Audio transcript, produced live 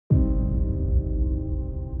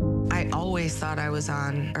always thought I was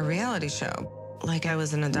on a reality show, like I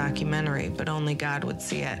was in a documentary, but only God would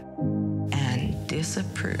see it and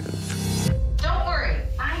disapprove. Don't worry,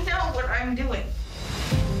 I know what I'm doing.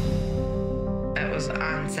 That was the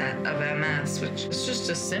onset of MS, which is just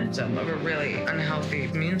a symptom of a really unhealthy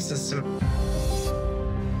immune system.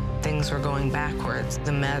 Things were going backwards. The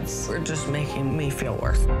meds were just making me feel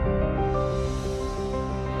worse.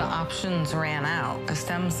 The options ran out. A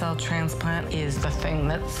stem cell transplant is the thing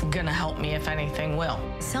that's gonna help me, if anything will.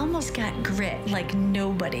 Selma's got grit like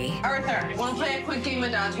nobody. Arthur, wanna play a quick game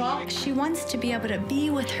of dodgeball? She wants to be able to be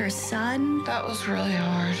with her son, That was really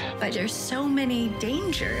hard. but there's so many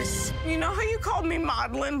dangers. You know how you called me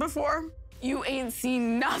maudlin before? You ain't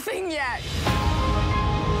seen nothing yet.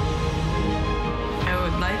 I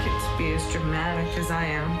would like it to be as dramatic as I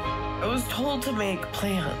am. I was told to make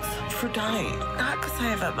plans for dying, not because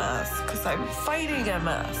I have MS, because I'm fighting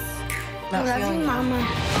MS. I love you, Mama.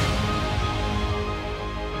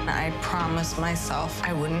 I promised myself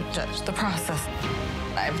I wouldn't judge the process.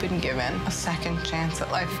 I've been given a second chance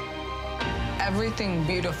at life. Everything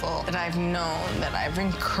beautiful that I've known, that I've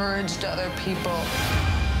encouraged other people,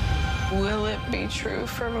 will it be true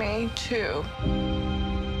for me, too?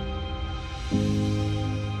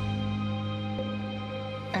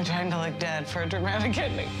 I'm trying to look dead for a dramatic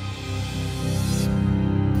ending.